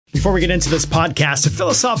Before we get into this podcast, a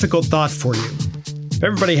philosophical thought for you. If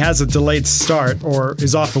everybody has a delayed start or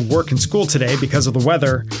is off of work and school today because of the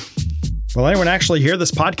weather, will anyone actually hear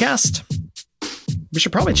this podcast? We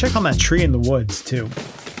should probably check on that tree in the woods, too.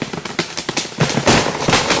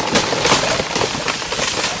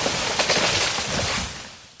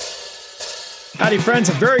 Howdy, friends.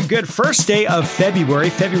 A very good first day of February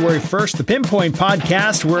 1st, the Pinpoint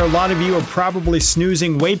Podcast, where a lot of you are probably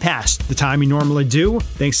snoozing way past the time you normally do,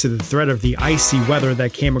 thanks to the threat of the icy weather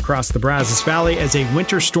that came across the Brazos Valley as a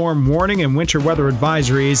winter storm warning and winter weather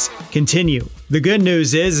advisories continue. The good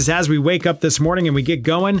news is as we wake up this morning and we get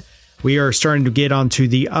going, we are starting to get onto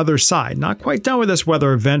the other side. Not quite done with this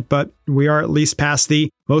weather event, but we are at least past the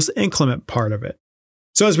most inclement part of it.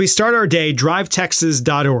 So as we start our day,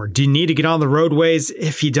 drivetexas.org. Do you need to get on the roadways?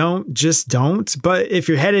 If you don't, just don't. But if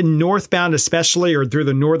you're headed northbound especially, or through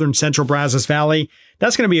the northern central Brazos Valley,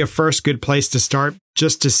 that's going to be a first good place to start,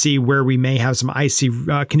 just to see where we may have some icy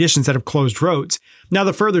conditions that have closed roads. Now,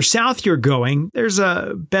 the further south you're going, there's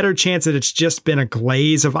a better chance that it's just been a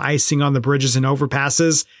glaze of icing on the bridges and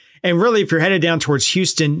overpasses. And really, if you're headed down towards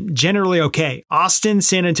Houston, generally okay. Austin,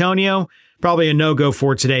 San Antonio, probably a no-go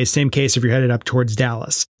for today. Same case if you're headed up towards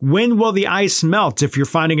Dallas. When will the ice melt if you're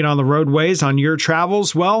finding it on the roadways on your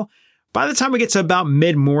travels? Well, by the time we get to about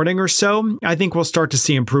mid-morning or so, I think we'll start to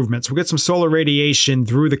see improvements. We'll get some solar radiation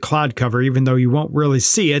through the cloud cover, even though you won't really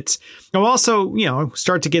see it. We'll also,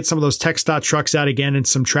 start to get some of those TxDOT trucks out again and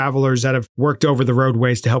some travelers that have worked over the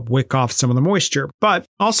roadways to help wick off some of the moisture. But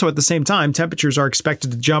also at the same time, temperatures are expected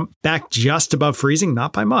to jump back just above freezing,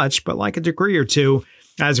 not by much, but like a degree or two,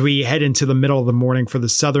 as we head into the middle of the morning for the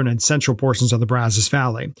southern and central portions of the Brazos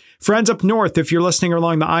Valley. Friends up north, if you're listening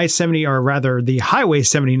along the I-70, or rather the Highway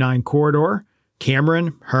 79 corridor,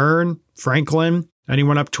 Cameron, Hearn, Franklin,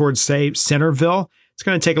 anyone up towards, say, Centerville, it's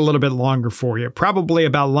going to take a little bit longer for you. Probably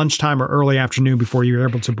about lunchtime or early afternoon before you're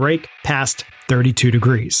able to break past 32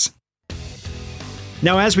 degrees.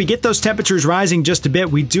 Now, as we get those temperatures rising just a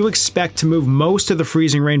bit, we do expect to move most of the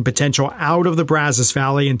freezing rain potential out of the Brazos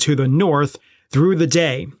Valley and to the north through the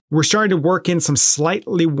day. We're starting to work in some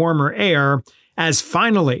slightly warmer air as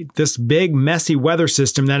finally this big messy weather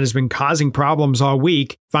system that has been causing problems all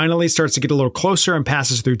week finally starts to get a little closer and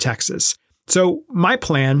passes through Texas. So my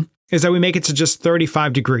plan is that we make it to just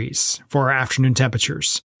 35 degrees for our afternoon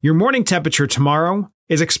temperatures. Your morning temperature tomorrow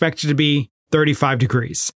is expected to be 35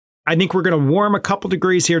 degrees. I think we're going to warm a couple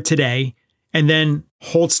degrees here today and then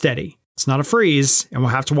hold steady. It's not a freeze and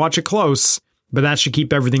we'll have to watch it close, but that should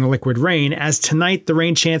keep everything liquid rain, as tonight the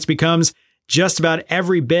rain chance becomes just about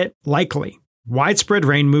every bit likely. Widespread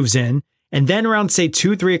rain moves in, and then around, say,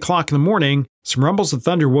 2-3 o'clock in the morning, some rumbles of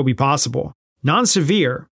thunder will be possible.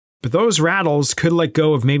 Non-severe, but those rattles could let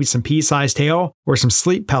go of maybe some pea-sized hail or some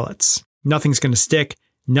sleet pellets. Nothing's going to stick,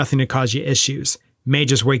 nothing to cause you issues. May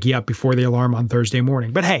just wake you up before the alarm on Thursday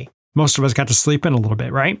morning. But hey, most of us got to sleep in a little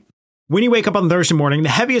bit, right? When you wake up on Thursday morning, the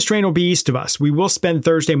heaviest rain will be east of us. We will spend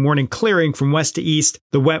Thursday morning clearing from west to east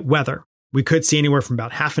the wet weather. We could see anywhere from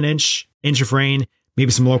about half an inch of rain,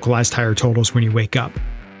 maybe some localized higher totals when you wake up.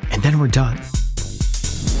 And then we're done.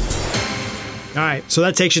 All right, so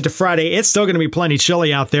that takes you to Friday. It's still going to be plenty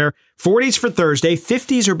chilly out there. 40s for Thursday,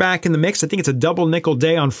 50s are back in the mix. I think it's a double nickel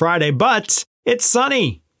day on Friday, but it's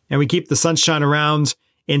sunny, and we keep the sunshine around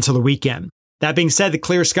into the weekend. That being said, the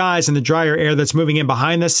clear skies and the drier air that's moving in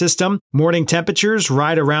behind this system, morning temperatures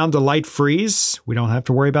right around a light freeze. We don't have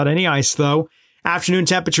to worry about any ice, though. Afternoon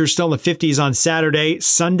temperatures still in the 50s on Saturday.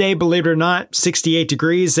 Sunday, believe it or not, 68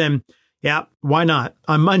 degrees. And yeah, why not?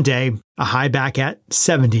 On Monday, a high back at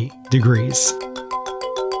 70 degrees.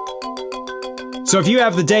 So if you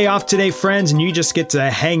have the day off today, friends, and you just get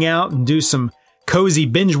to hang out and do some cozy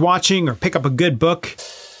binge watching or pick up a good book,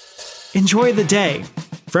 enjoy the day.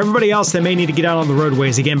 For everybody else that may need to get out on the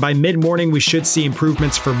roadways, again, by mid-morning, we should see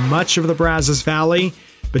improvements for much of the Brazos Valley,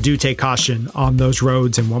 but do take caution on those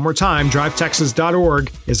roads. And one more time, drivetexas.org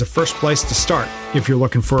is the first place to start if you're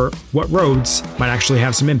looking for what roads might actually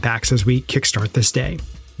have some impacts as we kickstart this day.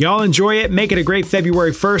 Y'all enjoy it. Make it a great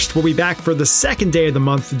February 1st. We'll be back for the second day of the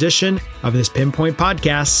month edition of this Pinpoint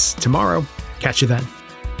Podcast tomorrow. Catch you then.